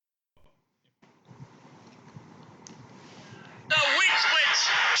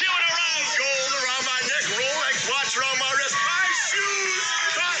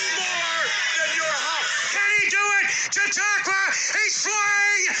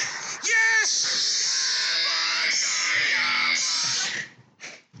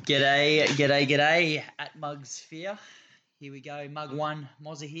G'day at Mug's Sphere. Here we go, Mug 1,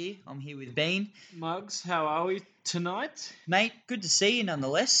 Mozza here. I'm here with Bean. Mugs, how are we tonight? Mate, good to see you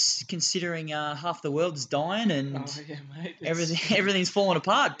nonetheless, considering half the world's dying and Mate. everything's falling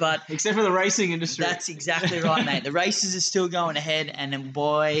apart. But except for the racing industry. That's exactly right, mate. The races are still going ahead, and then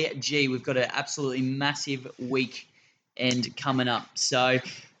we've got an absolutely massive weekend coming up. So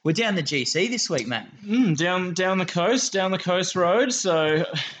we're down the GC this week, mate. Down the coast road. So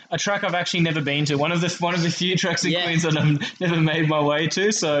a track I've actually never been to. One of the few tracks in Queensland I've never made my way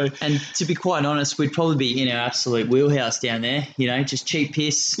to. So, and to be quite honest, we'd probably be in our absolute wheelhouse down there. You know, just cheap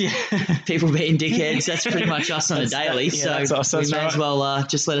piss, people being dickheads. That's pretty much us on a daily. That's us, we may as well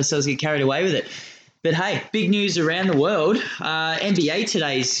just let ourselves get carried away with it. But hey, big news around the world. NBA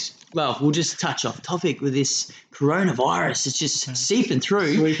today's. Well, we'll just touch off topic with this coronavirus. It's just seeping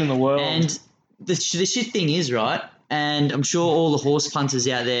through. Sweeping the world. And the shit thing is, right, and I'm sure all the horse punters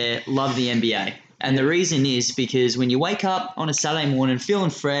out there love the NBA. And the reason is because when you wake up on a Saturday morning feeling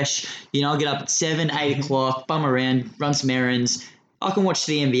fresh, you know, I get up at 7, 8 o'clock, bum around, run some errands, I can watch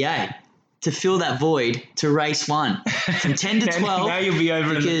the NBA. To fill that void to race 1 from 10 to 12. Now you'll be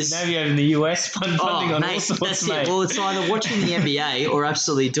over in the US punting on all sorts, that's mate. it. Well, it's either watching the NBA or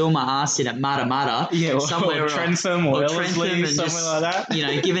absolutely doing my ass in at Mata somewhere or Trentham or Ellerslie, somewhere like that. You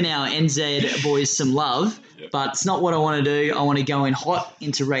know, giving our NZ boys some love. But it's not what I want to do. I want to go in hot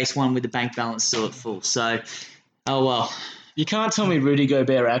into race 1 with the bank balance still at full. So, oh well. You can't tell me Rudy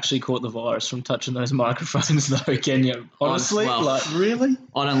Gobert actually caught the virus from touching those microphones, though, can you? Honestly, really?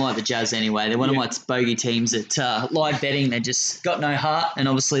 I don't like the Jazz anyway. They're one of my bogey teams that live betting, they just got no heart, and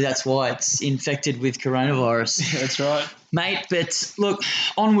obviously that's why it's infected with coronavirus. Yeah, that's right. Mate, but look,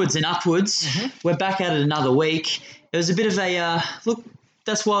 onwards and upwards. We're back at it another week. It was a bit of a look.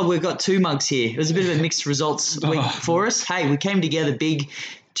 That's why we've got 2 mugs here. It was a bit of a mixed results week for us. Hey, we came together big,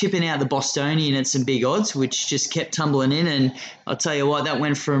 tipping out the Bostonian at some big odds, which just kept tumbling in. And I'll tell you what, that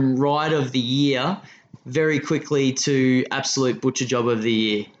went from ride of the year very quickly to absolute butcher job of the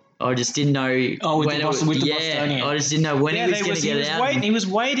year. I just didn't know the Bostonian. I just didn't know when he was going to get it out. He was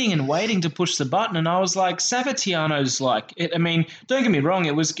waiting to push the button, and I was like, Savatiano's like it. I mean, don't get me wrong,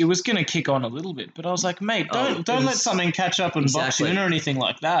 it was going to kick on a little bit, but I was like, mate, don't let something catch up and box you in or anything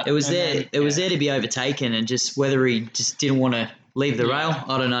like that. It was there to be overtaken, and just whether he just didn't want to leave the rail,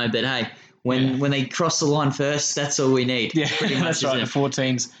 I don't know. But hey, when they cross the line first, that's all we need. Yeah, that's right. The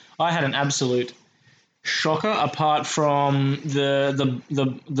 14s. I had an absolute shocker. Apart from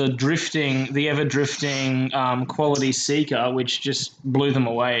the drifting, the ever drifting Quality Seeker, which just blew them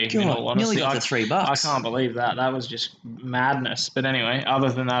away. God, in all honesty, nearly got the $3. I can't believe that. That was just madness. But anyway, other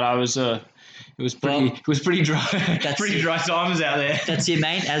than that, it was pretty dry. Pretty dry times out there. That's it,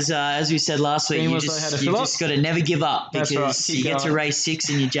 mate. As we said last week, you just got to never give up, because you get to race 6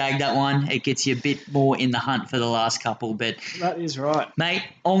 and you jag that one, it gets you a bit more in the hunt for the last couple. But that is right, mate.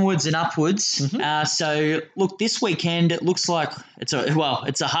 Onwards and upwards. So look, this weekend it looks like it's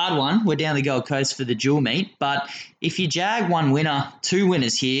a hard one. We're down the Gold Coast for the dual meet, but if you jag 1 winner, 2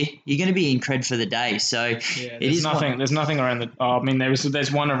 winners here, you're going to be in cred for the day. So there's nothing around the. Oh, I mean,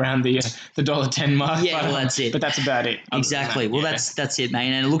 there's one around the $1.10 mark. Yeah, well, that's it. But that's about it. Exactly. That's it,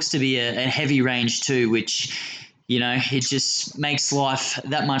 mate. And it looks to be a heavy range too, which, you know, it just makes life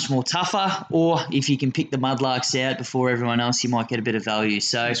that much more tougher. Or if you can pick the mudlarks out before everyone else, you might get a bit of value.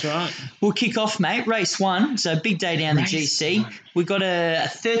 So that's right. We'll kick off, mate. Race 1. So big day down the GC. We've got a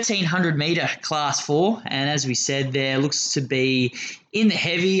 1,300 metre Class 4. And as we said, there looks to be in the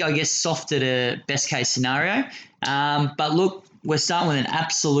heavy, I guess, soft at a best case scenario. But look, we're starting with an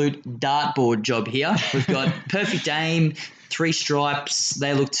absolute dartboard job here. We've got Perfect Aim, 3 stripes.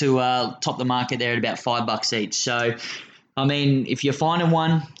 They look to top the market there at about $5 each. So, I mean, if you're finding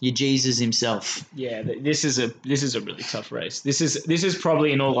one, you're Jesus himself. Yeah, this is a really tough race. This is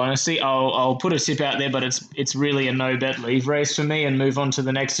probably, in all honesty, I'll put a tip out there, but it's really a no bet leave race for me and move on to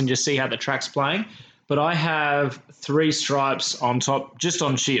the next and just see how the track's playing. But I have 3 stripes on top, just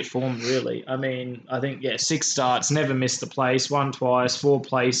on sheer form, really. I mean, I think, 6 starts, never missed the place, won twice, 4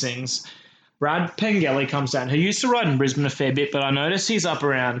 placings. Brad Pengelly comes down, who used to ride in Brisbane a fair bit, but I notice he's up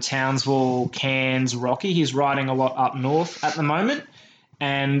around Townsville, Cairns, Rocky. He's riding a lot up north at the moment.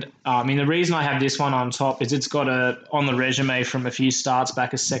 And, I mean, the reason I have this one on top is it's got on the resume from a few starts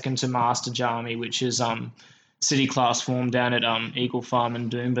back, a second to Master Jami, which is city class form down at Eagle Farm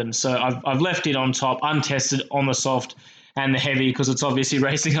and Doomben. So I've left it on top, untested on the soft and the heavy, because it's obviously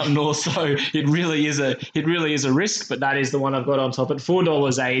racing up north. So it really is a risk, but that is the one I've got on top at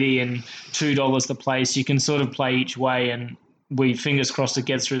 $4.80 and $2 the place. You can sort of play each way, and we fingers crossed it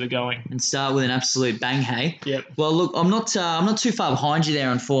gets through the going. And start with an absolute bang, hey? Yep. Well, look, I'm not too far behind you there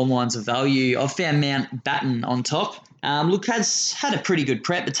on form lines of value. I've found Mount Batten on top. Look, has had a pretty good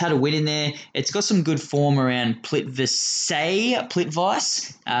prep. It's had a win in there. It's got some good form around Plitvice,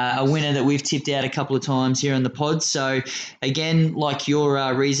 a winner that we've tipped out a couple of times here on the pod. So, again, like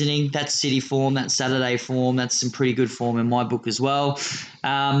your reasoning, that's City form, that's Saturday form, that's some pretty good form in my book as well.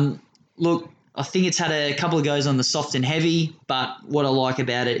 Look, I think it's had a couple of goes on the soft and heavy, but what I like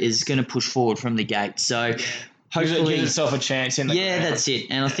about it is going to push forward from the gate. So hopefully, gives itself a chance in the ground. That's it.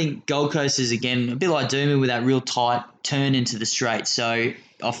 And I think Gold Coast is, again, a bit like Dooming with that real tight turn into the straight. So,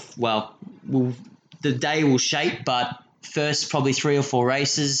 the day will shape, but first probably 3 or 4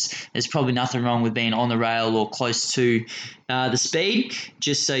 races, there's probably nothing wrong with being on the rail or close to the speed,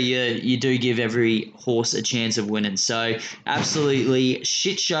 just so you do give every horse a chance of winning. So absolutely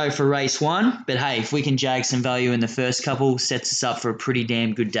shit show for race 1, but hey, if we can jag some value in the first couple, sets us up for a pretty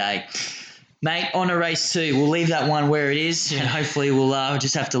damn good day. Mate, on to race 2. We'll leave that one where it is, and hopefully we'll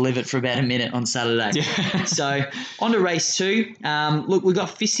just have to live it for about a minute on Saturday. Yeah. So, on to race 2. Look, we've got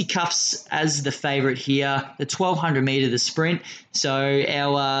Fisticuffs as the favourite here. The 1,200 metre, the sprint. So,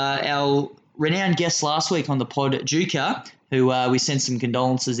 our renowned guest last week on the pod, Juka, who we sent some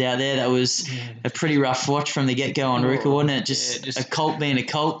condolences out there. That was a pretty rough watch from the get-go on Ruka, wasn't it? Just a cult being a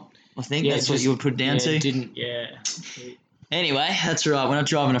cult, I think. That's what you would put it down to. Anyway, that's all right. We're not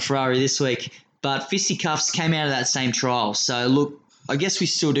driving a Ferrari this week. But Fisticuffs came out of that same trial. So, look, I guess we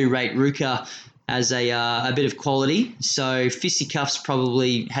still do rate Ruka as a bit of quality. So, Fisticuffs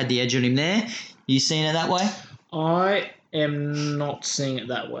probably had the edge on him there. You seeing it that way? I am not seeing it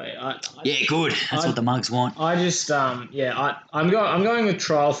that way. Good. That's what the mugs want. I just, I'm going with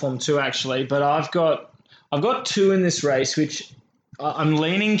trial form too, actually. But I've got 2 in this race, which I'm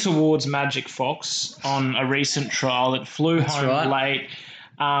leaning towards Magic Fox on a recent trial. It flew home late.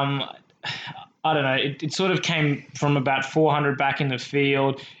 I don't know. It sort of came from about 400 back in the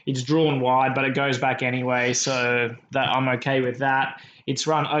field. It's drawn wide, but it goes back anyway, so that I'm okay with that. It's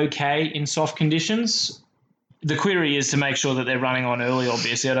run okay in soft conditions. The query is to make sure that they're running on early,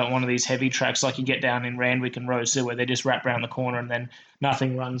 obviously. I don't want one of these heavy tracks like you get down in Randwick and Rosehill where they just wrap around the corner and then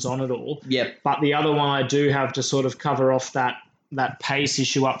nothing runs on at all. Yep. But the other one I do have to sort of cover off that pace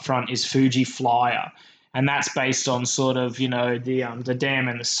issue up front is Fuji Flyer. And that's based on sort of, the dam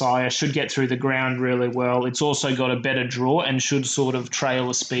and the sire should get through the ground really well. It's also got a better draw and should sort of trail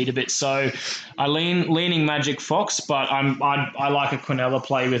the speed a bit. So I leaning Magic Fox, but I like a Quinella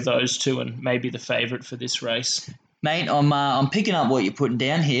play with those two and maybe the favourite for this race. Mate, I'm picking up what you're putting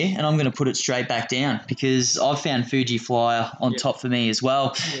down here, and I'm going to put it straight back down because I've found Fuji Flyer on top for me as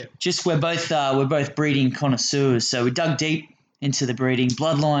well. Yeah. Just we're both breeding connoisseurs, so we dug deep into the breeding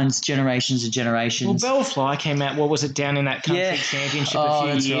bloodlines, generations and generations. Well, Bellfly came out, down in that country championship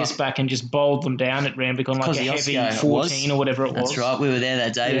a few years back and just bowled them down at Randwick on like a heavy 14 or whatever it was. That's right. We were there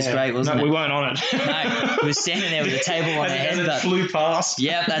that day. It was great, wasn't it? No, we weren't on it. No, we were standing there with a table on our head. And it flew past.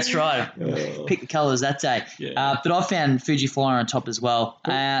 Yeah, that's right. Pick the colours that day. Yeah. But I found Fuji Flyer on top as well.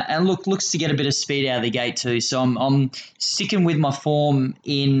 And looks to get a bit of speed out of the gate too. So I'm sticking with my form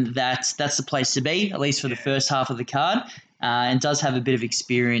in that that's the place to be, at least for the first half of the card. And does have a bit of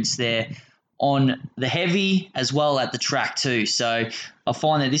experience there on the heavy as well at the track too. So I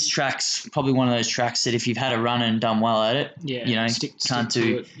find that this track's probably one of those tracks that if you've had a run and done well at it,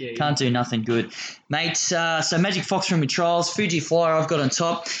 can't do nothing good. Mate, so Magic Fox from your trials, Fuji Flyer I've got on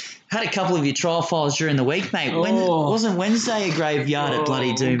top. Had a couple of your trial files during the week, mate. Wasn't Wednesday a graveyard at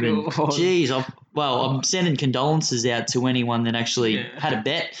bloody Doomben? Jeez, I'm sending condolences out to anyone that actually had a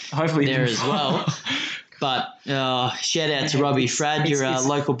bet there as well. But shout out to Robbie Frad, your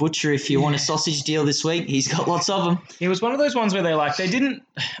local butcher. If you want a sausage deal this week, he's got lots of them. It was one of those ones where they didn't.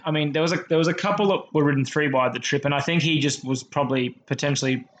 I mean, there was a couple that were ridden 3 wide the trip, and I think he just was probably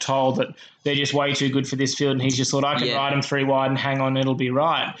potentially told that they're just way too good for this field, and he's just thought I can ride them 3 wide and hang on, it'll be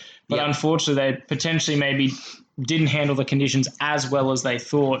right. But unfortunately, they potentially maybe didn't handle the conditions as well as they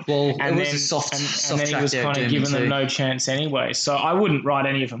thought. Well, and it was a soft then he was kind of giving them no chance anyway. So I wouldn't write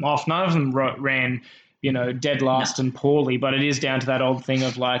any of them off. None of them ran dead last and poorly, but it is down to that old thing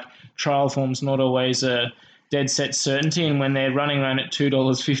of like trial form's not always a dead set certainty, and when they're running around at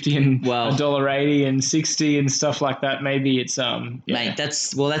 $2.50 and $1.80 and $60 and stuff like that, maybe it's Mate, that's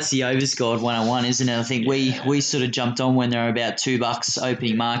the overs guide 101, isn't it? I think we sort of jumped on when they were about $2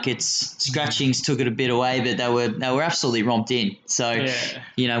 opening markets. Scratchings took it a bit away, but they were absolutely romped in. So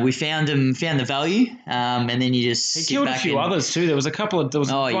we found the value, and then you just he killed a few others too. There was a couple of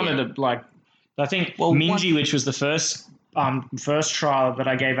one at I think Minji, which was the first first trial that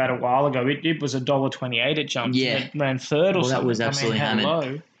I gave out a while ago, it was $1.28. It jumped. Yeah. It ran third or Well, something. that was absolutely hammered.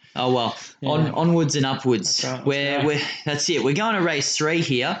 Hello. Oh, well, onwards and upwards. That's right. That's it. We're going to race 3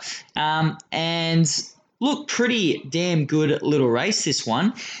 here. And look, pretty damn good little race, this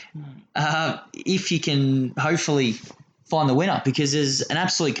one. If you can hopefully find the winner, because there's an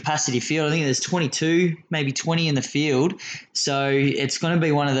absolute capacity field. I think there's 22, maybe 20 in the field. So it's going to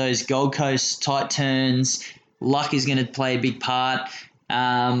be one of those Gold Coast tight turns. Luck is going to play a big part.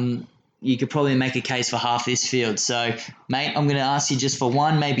 You could probably make a case for half this field. So, mate, I'm going to ask you just for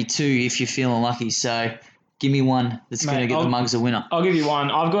one, maybe two if you're feeling lucky. So, give me one that's going to get the Mugs a winner. I'll give you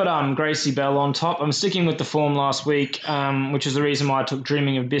one. I've got Gracie Bell on top. I'm sticking with the form last week, which is the reason why I took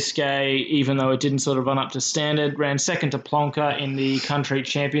Dreaming of Biscay, even though it didn't sort of run up to standard. Ran second to Plonker in the Country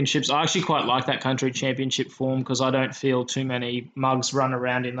Championships. I actually quite like that Country Championship form because I don't feel too many Mugs run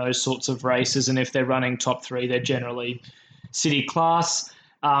around in those sorts of races, and if they're running top 3, they're generally city class.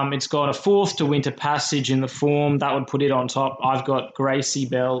 It's got a 4th to Winter Passage in the form. That would put it on top. I've got Gracie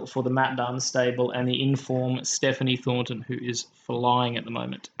Bell for the Matt Dunn stable and the inform Stephanie Thornton, who is flying at the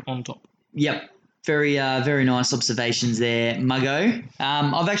moment, on top. Yep. Very nice observations there, Muggo.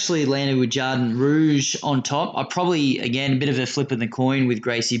 I've actually landed with Jardin Rouge on top. I probably, again, a bit of a flip of the coin with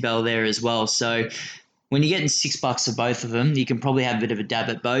Gracie Bell there as well. So when you're getting $6 for both of them, you can probably have a bit of a dab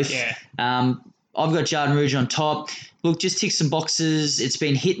at both. Yeah. I've got Jardin Rouge on top. Look, just tick some boxes. It's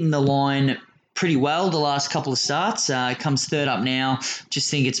been hitting the line pretty well the last couple of starts. It comes third up now.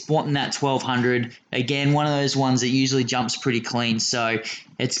 Just think it's wanting that 1200. Again, one of those ones that usually jumps pretty clean. So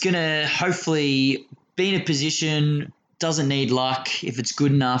it's going to hopefully be in a position, doesn't need luck. If it's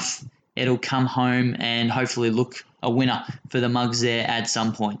good enough, it'll come home and hopefully look a winner for the Mugs there at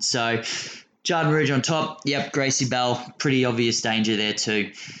some point. So Jardin Rouge on top. Yep, Gracie Bell, pretty obvious danger there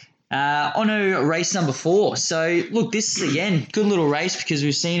too. On to race number 4. So, look, this is, again, good little race because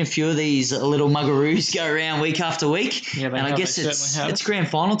we've seen a few of these little muggaroos go around week after week. Yeah, and I guess it's grand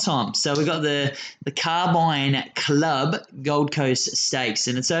final time. So we've got the Carbine Club Gold Coast Stakes,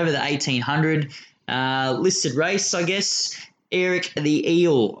 and it's over the 1800 listed race, I guess. Eric the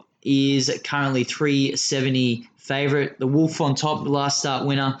Eel is currently 370 favourite. The Wolf on top, the last start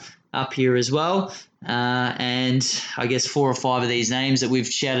winner, up here as well. And I guess 4 or 5 of these names that we've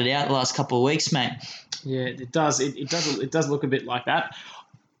shouted out the last couple of weeks, mate. Yeah, it does. It does look a bit like that.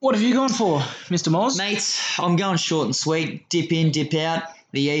 What have you gone for, Mr. Moz? Mate, I'm going short and sweet. Dip in, dip out.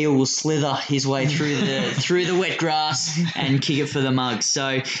 The eel will slither his way through the wet grass and kick it for the Mugs.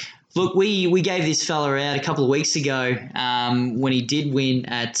 So, look, we gave this fella out a couple of weeks ago when he did win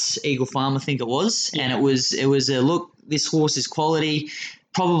at Eagle Farm, I think it was, and it was a look. This horse is quality.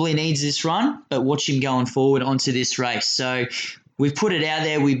 Probably needs this run, but watch him going forward onto this race. So we've put it out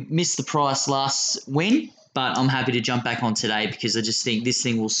there. We missed the price last win, but I'm happy to jump back on today because I just think this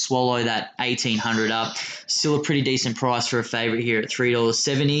thing will swallow that 1800 up. Still a pretty decent price for a favourite here at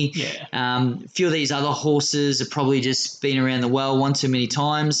 $3.70. Yeah. A few of these other horses have probably just been around the well one too many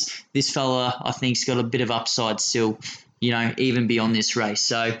times. This fella, I think, has got a bit of upside still, even beyond this race.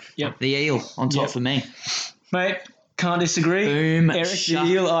 So the eel on top for me. Mate, can't disagree. Boom. Eric the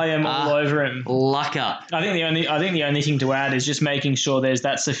Eel, I am all over him. Lucker. I think the only thing to add is just making sure there's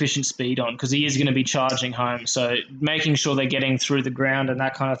that sufficient speed on because he is going to be charging home. So making sure they're getting through the ground and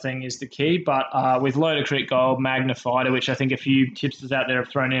that kind of thing is the key. But with Loader Creek Gold, Magnifier, which I think a few tipsters out there have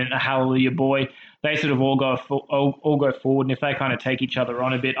thrown in, a Hallelujah Boy, they sort of all go forward. And if they kind of take each other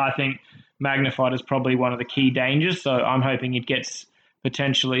on a bit, I think Magnified is probably one of the key dangers. So I'm hoping it gets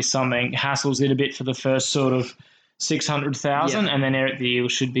potentially something, hassles it a bit for the first sort of 600,000, and then Eric the Eel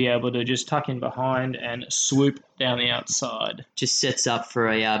should be able to just tuck in behind and swoop down the outside. Just sets up for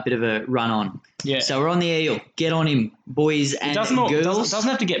a bit of a run on. Yeah. So we're on the Eel. Get on him, boys and girls. Doesn't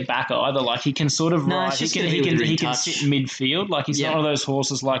have to get back either. Like he can sort of ride. He can sit midfield. Like he's not one of those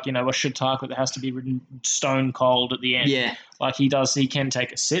horses like a Chautauqua that has to be ridden stone cold at the end. Yeah. Like he does. He can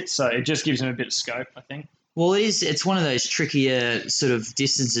take a sit. So it just gives him a bit of scope, I think. Well, it's one of those trickier sort of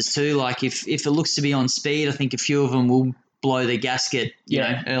distances too. Like if it looks to be on speed, I think a few of them will blow the gasket,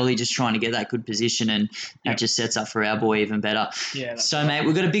 early, just trying to get that good position, and that just sets up for our boy even better. Yeah. So, mate,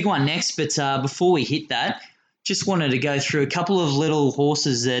 we've got a big one next, but before we hit that, just wanted to go through a couple of little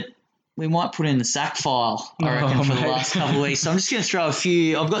horses that we might put in the sack file, I reckon, for the last couple of weeks. So I'm just going to throw a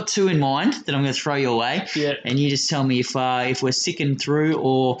few. I've got 2 in mind that I'm going to throw your way, and you just tell me if we're sticking through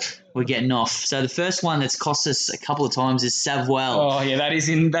or we're getting off. So the first one that's cost us a couple of times is Savwell. Oh yeah, that is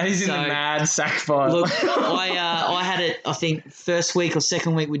in the mad sack file. Look, I had it. I think first week or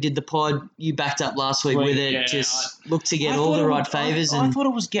second week we did the pod. You backed up last week with it. Yeah, looked to get all the right favours. I thought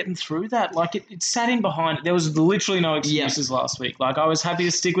it was getting through that. Like it sat in behind. There was literally no excuses last week. Like I was happy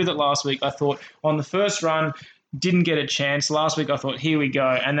to stick with it last week. I thought on the first run didn't get a chance. Last week I thought here we go,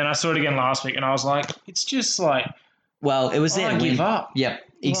 and then I saw it again last week, and I was like, it's just like. Well, it was there to win. Give up. Yep.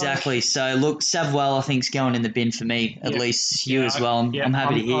 Exactly. So, look, Savwell, I think, is going in the bin for me, at least you as well. I'm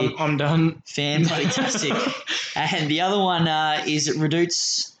happy to hear. I'm done. Fantastic. And the other one is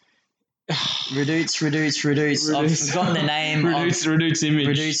Reduce. Reduce. I've forgotten the name. Reduce Image.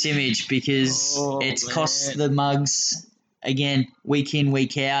 Reduce Image, because it's cost the Mugs, again, week in,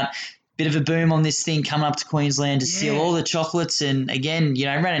 week out. Bit of a boom on this thing coming up to Queensland to steal all the chocolates. And, again,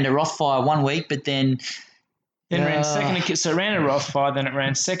 ran into Rothfire one week, but then... Then ran second to so it ran a Rothfire, then it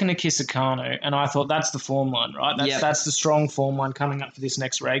ran second to Kisakano, and I thought that's the form line, right? That's the strong form line coming up for this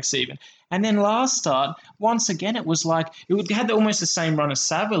next race even. And then last start, once again, it was like it had almost the same run as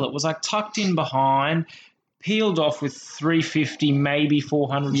Savile. It was like tucked in behind, peeled off with 350, maybe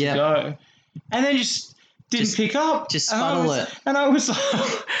 400 to go, and then just didn't pick up. Just spuddle it. And I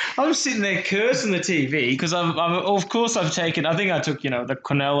was sitting there cursing the TV because I've taken, I think I took, the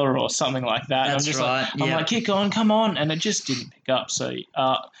Quinella or something like that. That's I'm just right. I'm like, kick on, come on. And it just didn't pick up. So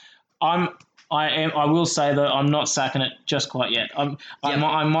I will say that I'm not sacking it just quite yet.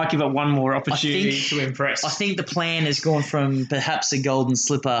 I might give it one more opportunity to impress. I think the plan has gone from perhaps a Golden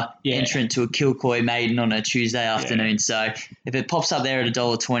Slipper entrant to a Kilcoy maiden on a Tuesday afternoon. So if it pops up there at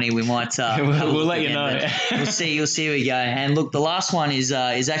 $1.20, we might. We'll let you know. We'll see. You'll see where we go. And look, the last one is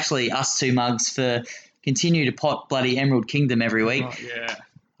actually us two Mugs for continue to pot bloody Emerald Kingdom every week. Oh, yeah.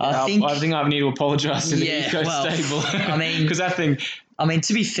 I think I need to apologise to the Eco stable. I mean, because that thing. I mean,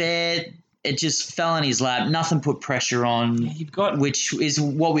 to be fair. It just fell in his lap. Nothing put pressure on, which is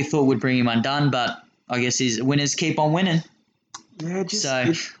what we thought would bring him undone. But I guess his winners keep on winning. Yeah,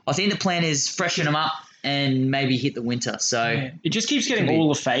 I think the plan is freshen him up and maybe hit the winter. So it just keeps getting all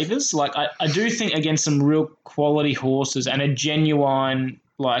the favours. Like I do think against some real quality horses and a genuine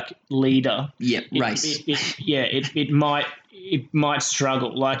leader. Race. It might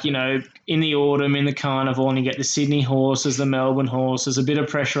struggle. Like, in the autumn, in the carnival, and you get the Sydney horses, the Melbourne horses, a bit of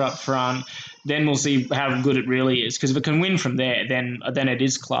pressure up front. Then we'll see how good it really is. Because if it can win from there, then it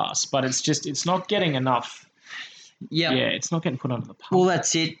is class. But it's not getting enough. Yep. Yeah, it's not getting put under the pump. Well,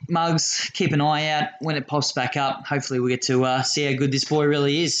 that's it. Mugs, keep an eye out when it pops back up. Hopefully we get to see how good this boy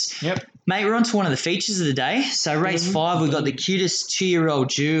really is. Yep. Mate, we're on to one of the features of the day. So race 5, we've got the cutest 2-year-old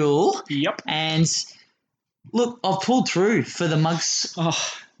Jewel. Yep. And... look, I've pulled through for the Mugs. Oh,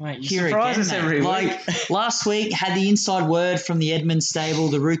 mate, you surprise us every week. Last week, had the inside word from the Edmund stable,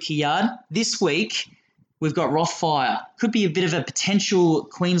 the Rookie Yard. This week, we've got Rothfire. Could be a bit of a potential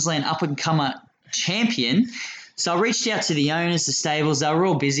Queensland up-and-comer champion. So I reached out to the owners, the stables. They were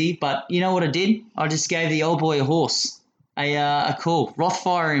all busy, but you know what I did? I just gave the old boy a horse, a call.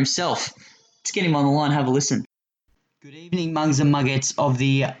 Rothfire himself. Let's get him on the line, have a listen. Good evening, Mugs and Muggettes of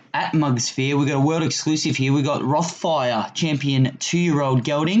the at Mugsphere. We've got a world exclusive here. We've got Rothfire, champion 2-year-old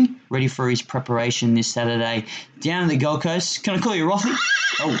gelding, ready for his preparation this Saturday down in the Gold Coast. Can I call you Rothy?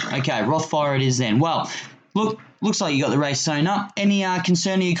 Oh, okay, Rothfire it is then. Well, looks like you got the race sewn up. Any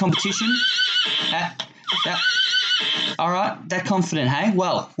concern in your competition? All right, that confident, hey?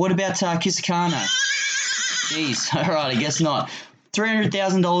 Well, what about Kisakano? Jeez, all right, I guess not.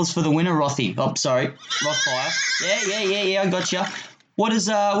 $300,000 for the winner, Rothy. Oh, sorry, Rothfire. Yeah, I got you. What does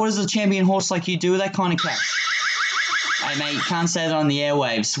a champion horse like you do with that kind of cash? Hey, mate, you can't say that on the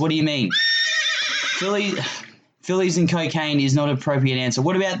airwaves. What do you mean? Fillies and cocaine is not an appropriate answer.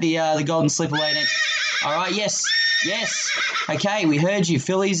 What about the Golden Slipper lady? All right, yes. Okay, we heard you.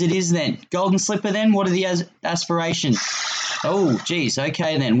 Fillies it is then. Golden Slipper then? What are the aspirations? Oh, geez.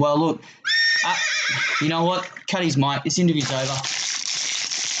 Okay then. Well, look. You know what? Cut his mic. This interview's over.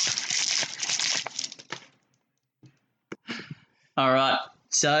 All right.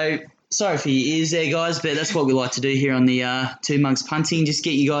 So, sorry for your ears there, guys, but that's what we like to do here on the Two Mugs Punting. Just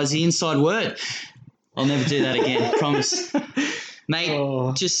get you guys the inside word. I'll never do that again, promise.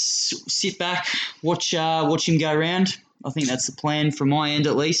 Mate, just sit back, watch him go around. I think that's the plan from my end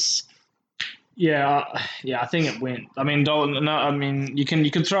at least. Yeah, I think it went. I mean, you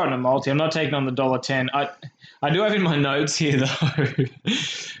can throw it in a multi. I'm not taking on the $1.10. I do have in my notes here though.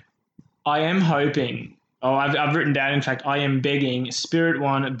 I am hoping. Oh, I've written down. In fact, I am begging Spirit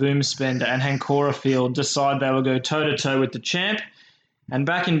One, Boom Spender, and Hankora Field decide they will go toe to toe with the champ, and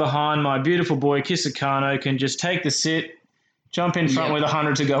back in behind, my beautiful boy Kisakano can just take the sit jump in front with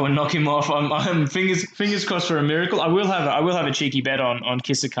 100 to go and knock him off. I'm fingers crossed for a miracle. I will have a cheeky bet on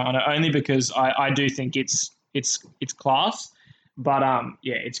Kisakana only because I do think it's class. But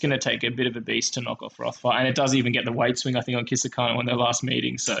it's going to take a bit of a beast to knock off Rothfire, and it does even get the weight swing I think on Kisakano on their last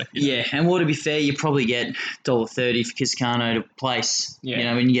meeting. So yeah, and well, to be fair, you probably get $1.30 for Kisakano to place. Yeah. You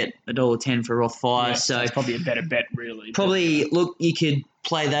know, when you get $1.10 for Rothfire, Yeah, so it's probably a better bet, really. Probably look, you could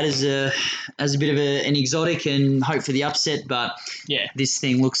play that as a bit of an exotic and hope for the upset, but yeah, this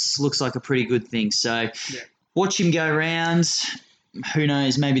thing looks like a pretty good thing. So watch him go round. Who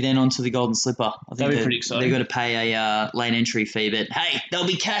knows? Maybe then onto the Golden Slipper. I think that'd be pretty exciting. They've got to pay a late entry fee, but hey, they'll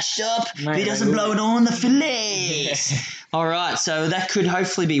be cashed up. Mate, if he doesn't blow it on the fillets. Yeah. All right, so that could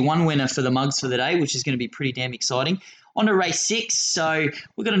hopefully be one winner for the mugs for the day, which is going to be pretty damn exciting. On to race 6. So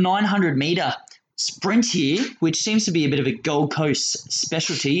we've got a 900-metre sprint here, which seems to be a bit of a Gold Coast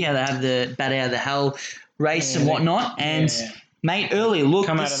specialty. How they have the bat out of the hell race and whatnot. And mate, earlier look,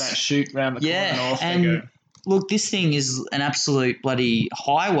 come out of that chute round the corner and off they go. Look, this thing is an absolute bloody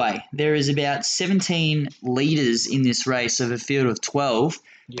highway. There is about 17 leaders in this race of a field of 12.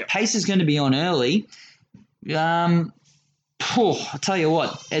 Yep. Pace is going to be on early. I'll tell you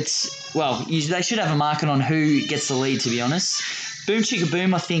what, they should have a market on who gets the lead, to be honest. Boom Chicka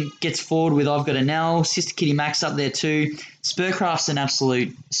Boom, I think, gets forward with I've Got a Nell. Sister Kitty Max up there too. Spurcraft's an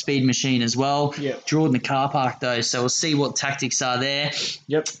absolute speed machine as well. Yep. Drawn in the car park though, so we'll see what tactics are there.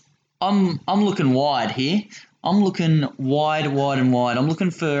 Yep. I'm looking wide here. I'm looking wide. I'm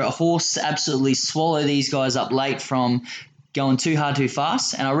looking for a horse to absolutely swallow these guys up late from going too hard, too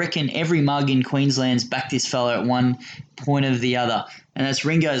fast. And I reckon every mug in Queensland's backed this fella at one point or the other. And that's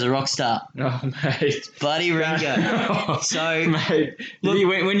Ringo's a rock star. Oh, mate. Bloody Ringo. So, mate,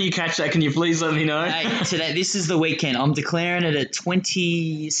 look, when you catch that, can you please let me know? Hey, today, this is the weekend. I'm declaring it at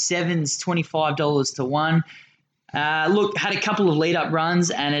 $25 to 1. Look, had a couple of lead-up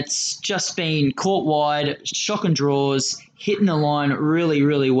runs, and it's just been caught wide, shock and draws, hitting the line really,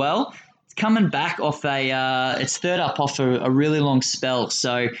 really well. It's coming back off it's third up off a really long spell.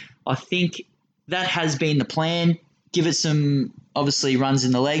 So I think that has been the plan. Give it some, obviously, runs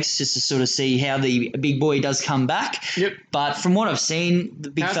in the legs just to sort of see how the big boy does come back. Yep. But from what I've seen, the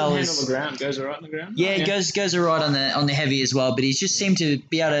big fella's... How's the ground? Goes all right on the ground? Yeah, it goes all right on the heavy as well. But he's just seemed to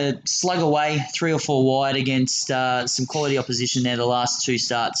be able to slug away 3 or 4 wide against some quality opposition there the last 2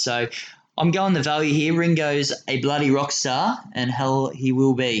 starts. So I'm going the value here. Ringo's a bloody rock star, and hell, he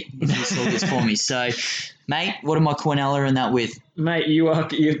will be if you saw this for me. So, mate, what am I Cornella in that with? Mate,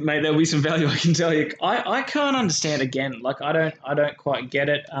 mate, there'll be some value, I can tell you. I can't understand again. Like, I don't quite get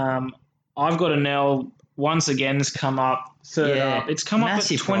it. I've Got a Nell once again has come up third up. It's come up at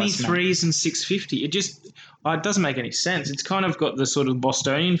 23s and 650. It doesn't make any sense. It's kind of got the sort of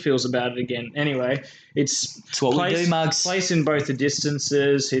Bostonian feels about it again. Anyway, it's what we do, mugs. Place in both the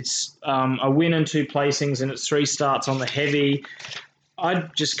distances. It's a win and 2 placings, and it's 3 starts on the heavy. I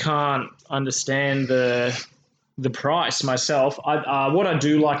just can't understand the price myself. What I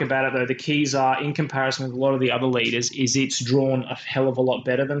do like about it, though, the keys are, in comparison with a lot of the other leaders, is it's drawn a hell of a lot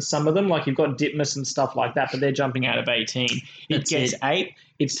better than some of them. Like, you've got Ditmas and stuff like that, but they're jumping out of 18. It gets 8.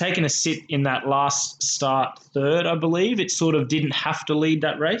 It's taken a sit in that last start third, I believe. It sort of didn't have to lead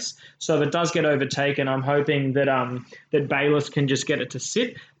that race. So if it does get overtaken, I'm hoping that Bayliss can just get it to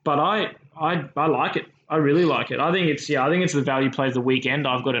sit. But I like it. I really like it. I think it's the value play of the weekend.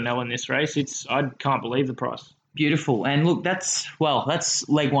 I've Got a Nell in this race. I can't believe the price. Beautiful. And look, that's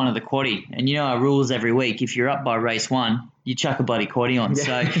leg 1 of the quaddie. And you know our rules every week. If you're up by race 1, you chuck a bloody quaddie on. Yeah.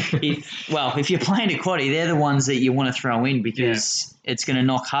 So if you're playing a quaddie, they're the ones that you want to throw in because it's going to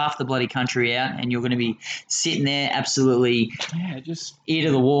knock half the bloody country out, and you're going to be sitting there absolutely just ear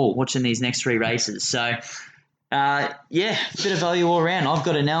to the wall watching these next 3 races. So a bit of value all around. I've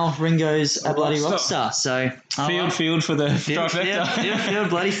Got a Nell. Ringo's a bloody rock star. So field for the trifecta. Field,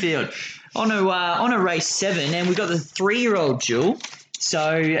 bloody field. On a race 7, and we've got the 3-year-old Jewel.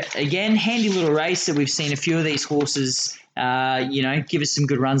 So, again, handy little race that we've seen a few of these horses, give us some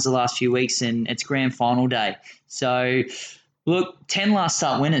good runs the last few weeks, and it's grand final day. So, look, 10 last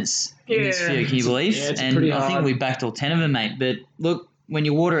start winners in this field, can you believe? Yeah, and I think we backed all 10 of them, mate. But, look, when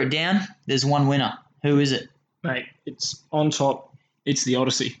you water it down, there's one winner. Who is it? Mate, it's on top. It's the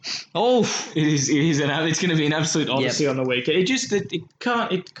Odyssey. Oh, it is. It's going to be an absolute Odyssey on the weekend.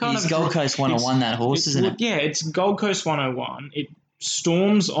 It's Gold Coast 101, that horse, isn't it? Yeah, it's Gold Coast 101. It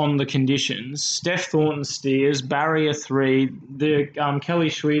storms on the conditions. Steph Thornton steers, Barrier 3, the Kelly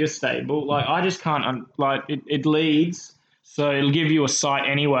Schweida stable. Like, I just can't. It leads, so it'll give you a sight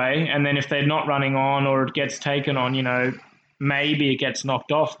anyway. And then if they're not running on or it gets taken on, maybe it gets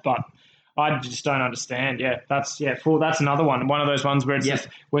knocked off. But I just don't understand. Yeah, that's another one. One of those ones where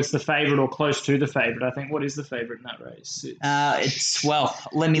it's the favourite or close to the favourite. I think. What is the favourite in that race?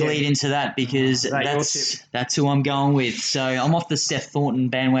 Let me lead into that because that's who I'm going with. So I'm off the Steph Thornton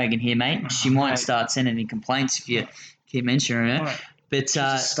bandwagon here, mate. She might start sending in complaints if you keep mentioning her. Right. But She's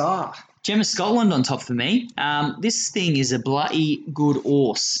a star. Gemma Scotland on top for me. This thing is a bloody good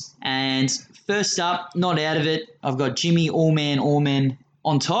horse. And first up, not out of it, I've got Jimmy Allman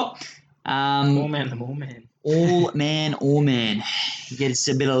on top. All man. All man. He gets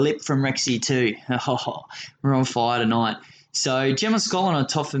a bit of lip from Rexy too. We're on fire tonight. So Gemma Scotland on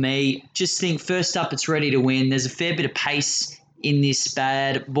top for me. Just think first up, it's ready to win. There's a fair bit of pace in this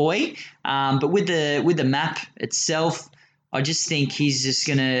bad boy. But with the map itself, I just think he's just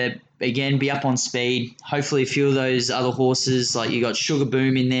going to, again, be up on speed. Hopefully a few of those other horses, like you got Sugar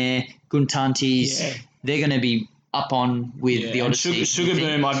Boom in there, Guntantes, they're going to be up on with the Odyssey. Sugar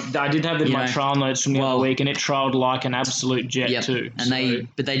Boom, I did have that in my trial notes from the other week, and it trialled like an absolute jet too. And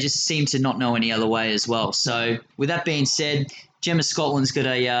they just seem to not know any other way as well. So with that being said, Gemma Scotland's got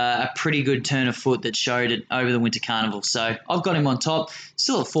a pretty good turn of foot that showed it over the Winter Carnival. So I've got him on top,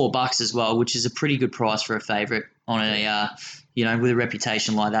 still at $4 as well, which is a pretty good price for a favourite on with a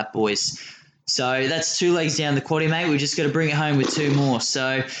reputation like that, boys. So that's 2 legs down the quaddie, mate. We've just got to bring it home with 2 more.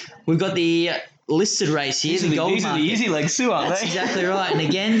 So we've got the listed race here, the Gold These Market. are the easy legs too, aren't That's they? exactly right. And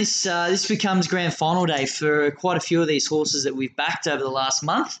again, this becomes grand final day for quite a few of these horses that we've backed over the last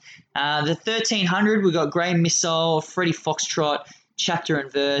month. The 1300, we've got Grey Missile, Freddie Foxtrot, Chapter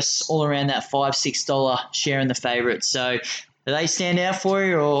and Verse, all around that $5-6 share in the favourite. So do they stand out for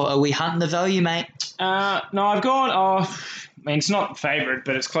you, or are we hunting the value, mate? No, I've gone. It's not favourite,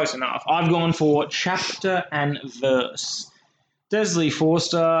 but it's close enough. I've gone for Chapter and Verse. Desley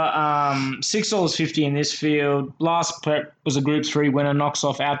Forster, $6.50 in this field. Last prep was a Group 3 winner, knocks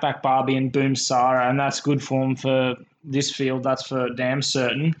off Outback Barbie and Boom Sarah, and that's good form for this field. That's for damn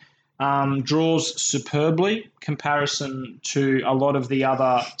certain. Draws superbly comparison to a lot of the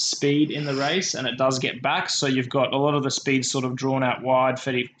other speed in the race, and it does get back. So you've got a lot of the speed sort of drawn out wide.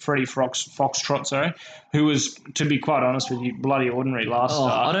 Freddie Foxtrot, who was, to be quite honest with you, bloody ordinary last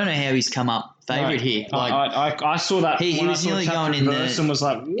start. I don't know how he's come up favourite here. I saw that. He was nearly going in and was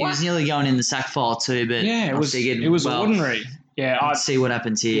like, what? He was nearly going in the sack file too, but it was ordinary. Yeah, let's see what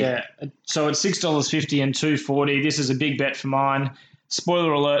happens here. Yeah, so at $6.50 and $2.40, this is a big bet for mine.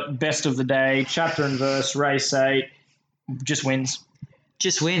 Spoiler alert, best of the day, Chapter and Verse, race 8, just wins.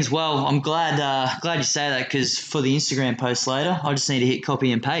 Just wins. Well, I'm glad you say that, because for the Instagram post later, I just need to hit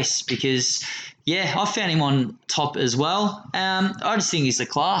copy and paste because, I found him on top as well. I just think he's the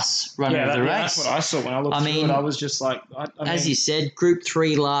class runner of the race. That's what I saw when I looked through it. I was just like... as you said, Group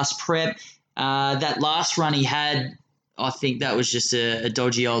 3 last prep. That last run he had, I think that was just a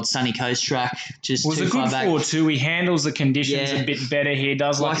dodgy old Sunny Coast track. Just was too a far good back. 4 too. He handles the conditions a bit better here.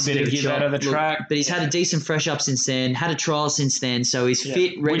 Does like a bit of give out of the track. But he's had a decent fresh up since then. Had a trial since then, so he's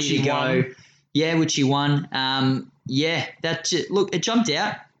fit, ready to go. Yeah, which he won. It jumped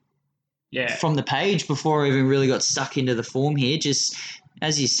out. Yeah. From the page before I even really got stuck into the form here. Just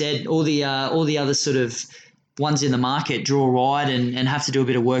as you said, all the other sort of ones in the market draw wide and have to do a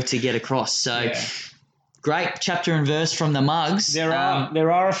bit of work to get across. So. Great Chapter and Verse from the Mugs. There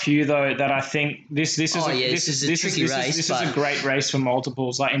are a few though that I think this is a tricky race. This is a great race for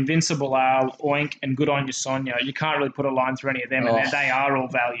multiples like Invincible Owl, Oink, and Good on You Sonia. You can't really put a line through any of them, and they are all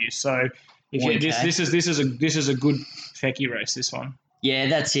value. So this is a good fecky race. This one. Yeah,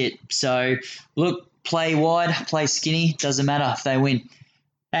 that's it. So look, play wide, play skinny. Doesn't matter if they win.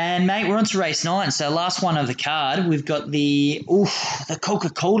 And, mate, we're on to race 9. So last one of the card, we've got the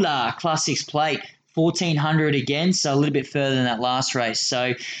Coca-Cola Class 6 plate. 1,400 again, so a little bit further than that last race.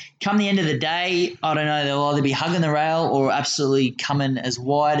 So come the end of the day, I don't know, they'll either be hugging the rail or absolutely coming as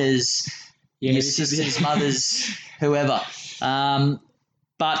wide as your sisters, mothers, whoever.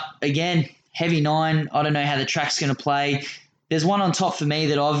 But, again, heavy 9, I don't know how the track's going to play. There's one on top for me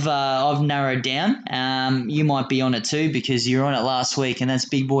that I've narrowed down. You might be on it too because you were on it last week, and that's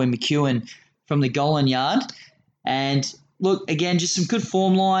Big Boy McEwen from the Golan Yard. And, look, again, just some good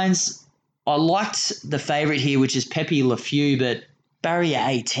form lines. I liked the favourite here, which is Pepe Le Feu, but barrier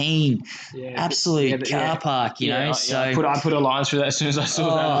 18, absolute car park, you know. So I put a line through that as soon as I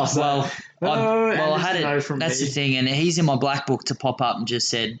saw that. I had it. That's the thing, and he's in my black book to pop up and just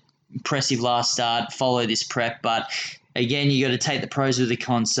said impressive last start, follow this prep. But again, you got to take the pros with the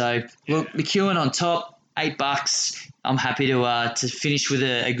cons. So look, McEwen on top, $8. I'm happy to finish with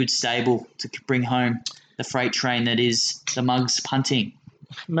a good stable to bring home the freight train that is the Mugs punting.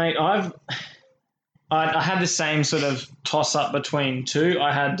 Mate, I had the same sort of toss-up between two.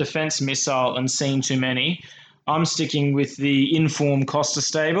 I had Defence Missile and Seen Too Many. I'm sticking with the Inform Costa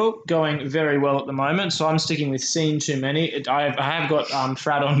stable, going very well at the moment. So I'm sticking with Seen Too Many. I have got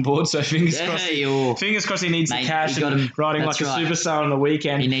Frad on board, so fingers crossed. Fingers crossed he needs the cash and riding like a superstar on the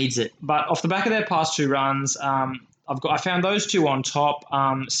weekend. He needs it. But off the back of their past two runs, I found those two on top.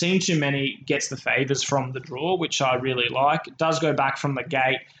 Seen Too Many gets the favours from the draw, which I really like. It does go back from the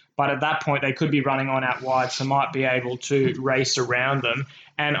gate. But at that point, they could be running on out wide, so might be able to race around them.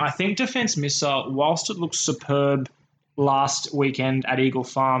 And I think Defence Missile, whilst it looks superb last weekend at Eagle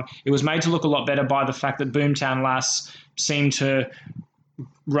Farm, it was made to look a lot better by the fact that Boomtown Lass seemed to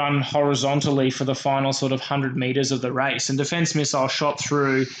run horizontally for the final sort of 100 metres of the race. And Defence Missile shot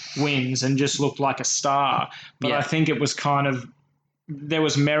through wins and just looked like a star. But I think it was kind of, there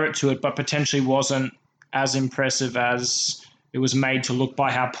was merit to it, but potentially wasn't as impressive as it was made to look by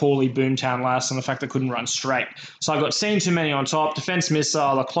how poorly Boomtown Lass and the fact they couldn't run straight. So I got Seen Too Many on top, Defence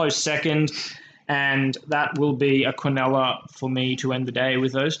Missile a close second, and that will be a Quinella for me to end the day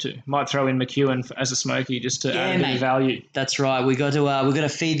with those two. Might throw in McEwen as a smoky just to add a bit of value. That's right. We got to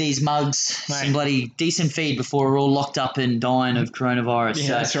feed these mugs some bloody decent feed before we're all locked up and dying of coronavirus. Yeah,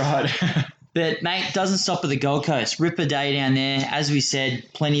 that's right. But, mate, doesn't stop at the Gold Coast. Ripper day down there. As we said,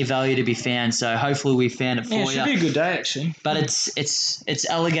 plenty of value to be found. So hopefully we found it for you. It should be a good day, actually. But it's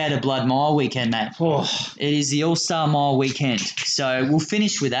Alligator Blood Mile weekend, mate. Oh. It is the All-Star Mile weekend. So we'll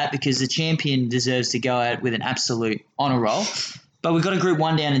finish with that because the champion deserves to go out with an absolute honour roll. But we've got a Group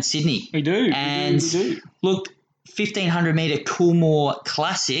 1 down in Sydney. We do. And we do. Look, 1,500 metre Coolmore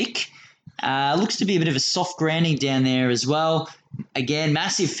Classic. Looks to be a bit of a soft grounding down there as well. Again,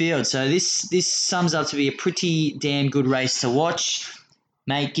 massive field. So this sums up to be a pretty damn good race to watch.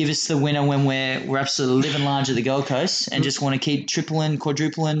 Mate, give us the winner when we're absolutely living large at the Gold Coast and just want to keep tripling,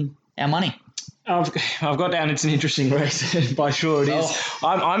 quadrupling our money. I've got down. It's an interesting race. By sure it is.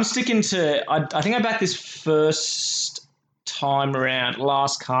 I'm sticking to. I think I backed this first time around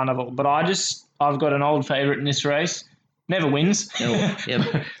last carnival, but I've got an old favourite in this race. Never wins. Oh,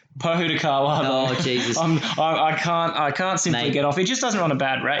 yep. Pohudakawa. Oh, Jesus. I can't simply get off. It just doesn't run a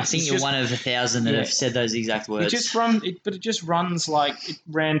bad race. I think you're one of 1,000 that have said those exact words. It just runs like it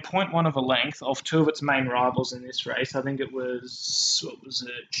ran 0.1 of a length off two of its main rivals in this race. I think it was, what was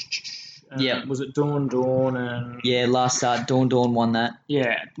it? Was it Dawn and last start Dawn won that.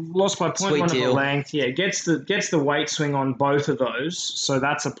 Yeah, lost by 0.1 of a length. Yeah, gets the weight swing on both of those, so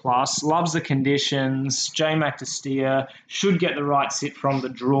that's a plus. Loves the conditions. J Mac to steer, should get the right sit from the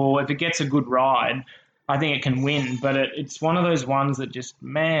draw. If it gets a good ride, I think it can win. But it's one of those ones that just,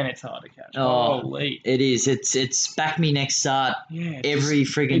 man, it's hard to catch. Holy. It is. It's back me next start. Yeah, every friggin'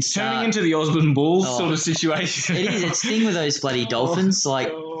 start. It's turning into the Osborne Bulls sort of situation. It is. It's the thing with those bloody Dolphins,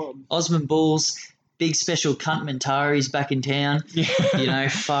 Osborne Bulls, big special cunt Mentari's back in town. Yeah.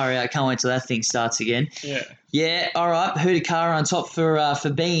 Far out. Can't wait till that thing starts again. Yeah. Yeah, all right. Hudakara on top for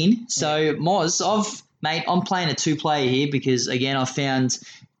Bean. So, Moz, I'm playing a two-player here because, again, I found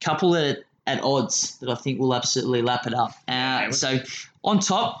a couple at odds that I think will absolutely lap it up. So, on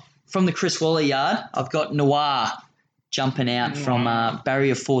top, from the Chris Waller yard, I've got Noir jumping out from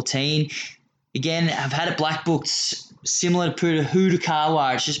barrier 14. Again, I've had it black booked similar to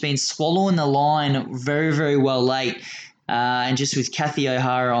Hudakawa. It's just been swallowing the line very, very well late. And just with Kathy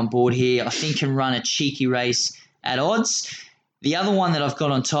O'Hara on board here, I think can run a cheeky race at odds. The other one that I've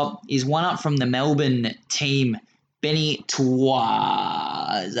got on top is one up from the Melbourne team, Benny Tui.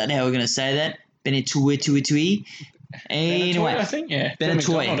 Is that how we're going to say that? Benny Tui. Anyway, I think, yeah.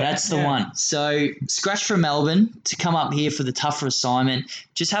 Benetoi, that's the one. So, scratch for Melbourne to come up here for the tougher assignment.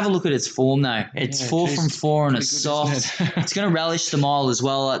 Just have a look at its form, though. It's 4 from 4 and it's soft. It's going to relish the mile as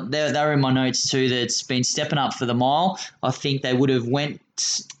well. They were in my notes too that it's been stepping up for the mile. I think they would have went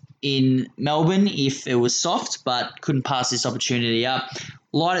in Melbourne if it was soft, but couldn't pass this opportunity up.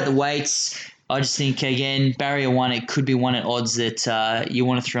 Light at the weights. I just think, again, barrier 1, it could be one at odds that you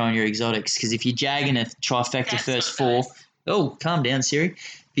want to throw on your exotics because if you're jagging a trifecta first 4, calm down, Siri.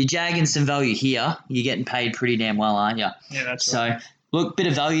 If you're jagging some value here, you're getting paid pretty damn well, aren't you? Yeah, that's right. So, look, bit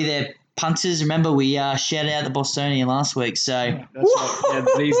of value there. Punters, remember we shouted out the Bostonian last week, so that's right.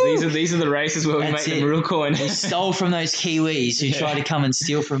 Yeah, these are the races where we make them real coin. We stole from those Kiwis who tried to come and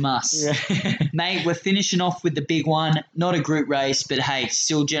steal from us. Yeah. Mate, we're finishing off with the big one. Not a group race, but hey,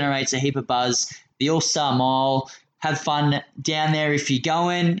 still generates a heap of buzz. The All-Star Mile. Have fun down there if you're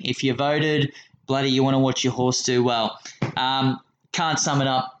going. If you voted, bloody, you want to watch your horse do well. Can't sum it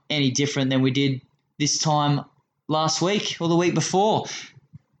up any different than we did this time last week or the week before.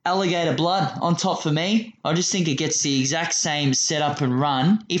 Alligator Blood on top for me. I just think it gets the exact same setup and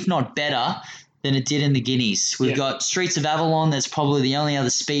run, if not better, than it did in the Guineas. We've got Streets of Avalon. That's probably the only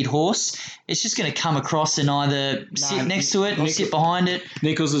other speed horse. It's just going to come across and either sit next to it or sit behind it.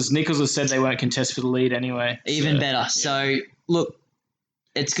 Nichols has said they won't contest for the lead anyway. Even better. Yeah. So, look,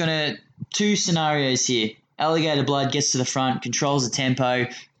 it's going to – 2 scenarios here. Alligator Blood gets to the front, controls the tempo,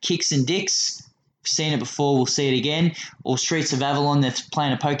 kicks and dicks. We've seen it before. We'll see it again. Or Streets of Avalon. They're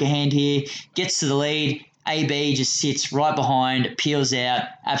playing a poker hand here. Gets to the lead. AB just sits right behind, peels out,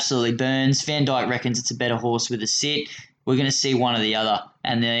 absolutely burns. Van Dyke reckons it's a better horse with a sit. We're going to see one or the other,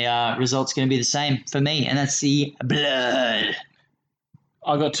 and the result's going to be the same for me, and that's the Blood.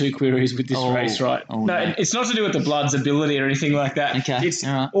 I got 2 queries with this race, right? No, it's not to do with the Blood's ability or anything like that. Okay, it's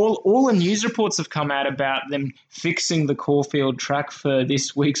all right. All the news reports have come out about them fixing the Caulfield track for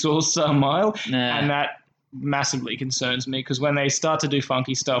this week's All-Star Mile, and that massively concerns me because when they start to do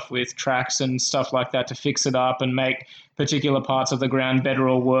funky stuff with tracks and stuff like that to fix it up and make particular parts of the ground better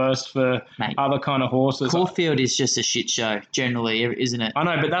or worse for other kind of horses. Caulfield is just a shit show generally, isn't it? I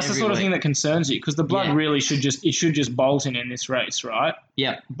know, but that's the sort of thing that concerns you because the Blood really should just bolt in this race, right?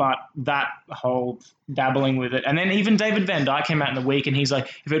 Yeah. But that whole dabbling with it. And then even David Van Dyke came out in the week and he's like,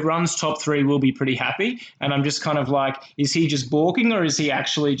 if it runs top 3, we'll be pretty happy. And I'm just kind of like, is he just balking or is he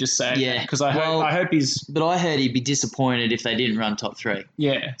actually just saying that? Because I hope he's... But I heard he'd be disappointed if they didn't run top 3.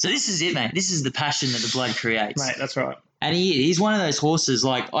 Yeah. So this is it, mate. This is the passion that the Blood creates. Mate, that's right. And he's one of those horses,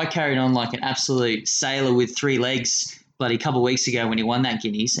 like I carried on like an absolute sailor with 3 legs bloody a couple of weeks ago when he won that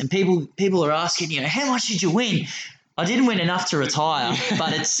Guineas. And people are asking, how much did you win? I didn't win enough to retire,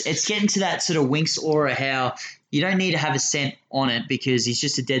 but it's getting to that sort of Winks aura how you don't need to have a cent on it because he's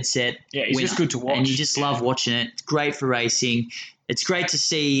just a dead set he's winner. just good to watch. And you just love watching it. It's great for racing. It's great to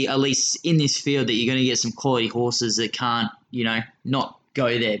see, at least in this field, that you're going to get some quality horses that can't, not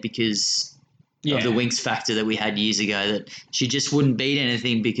go there because of the Winks factor that we had years ago, that she just wouldn't beat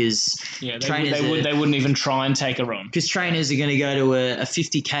anything because they wouldn't even try and take her on. Because trainers are going to go to a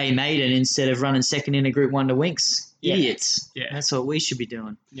 50K maiden instead of running second in a Group 1 to Winks. Idiots. Yeah. That's what we should be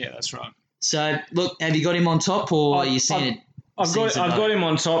doing. Yeah, that's right. So, look, have you got him on top or are you seeing it? I've got him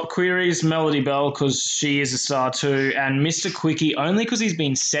on top. Queries Melody Bell because she is a star too, and Mr. Quickie only because he's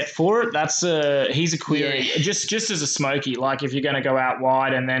been set for it. He's a query just as a smoky. Like if you're going to go out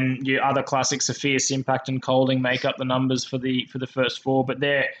wide, and then your other classics are Fierce Impact and Colding make up the numbers for the first 4. But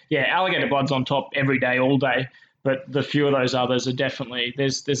Alligator Blood's on top every day, all day. But the few of those others are definitely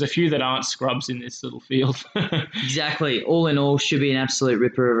there's a few that aren't scrubs in this little field. Exactly. All in all, should be an absolute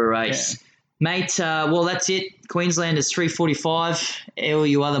ripper of a race. Yeah. Mate, well, that's it. Queensland is 3:45. All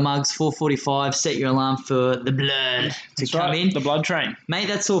you other mugs, 4:45. Set your alarm for the Blood to come in. The Blood train. Mate,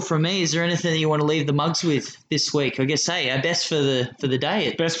 that's all from me. Is there anything that you want to leave the mugs with this week? I guess, our best for the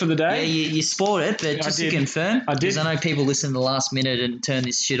day. Best for the day? Yeah, you spoiled it, but just to confirm. I did. Because I know people listen to the last minute and turn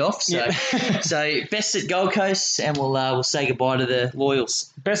this shit off. So, so best at Gold Coast, and we'll say goodbye to the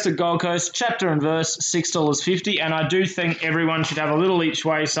loyals. Best at Gold Coast, chapter and verse, $6.50. And I do think everyone should have a little each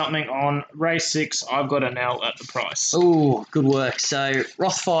way something on race 6. I've got a nail at the price. Oh, good work. So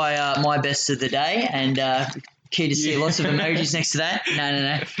Rothfire, my best of the day, and key to see lots of emojis next to that.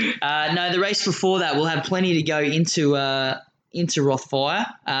 No. No, the race before that, we'll have plenty to go into Rothfire.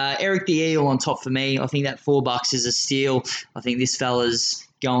 Eric the Eel on top for me. I think that $4 is a steal. I think this fella's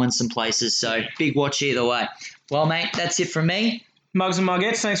going some places. So big watch either way. Well, mate, that's it from me. Mugs and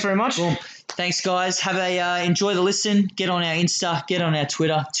Muggettes, thanks very much. Boom. Thanks, guys. Have enjoy the listen. Get on our Insta. Get on our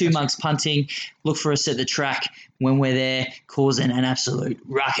Twitter. 2 Mugs Punting. Look for us at the track when we're there, causing an absolute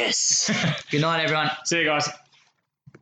ruckus. Good night, everyone. See you guys.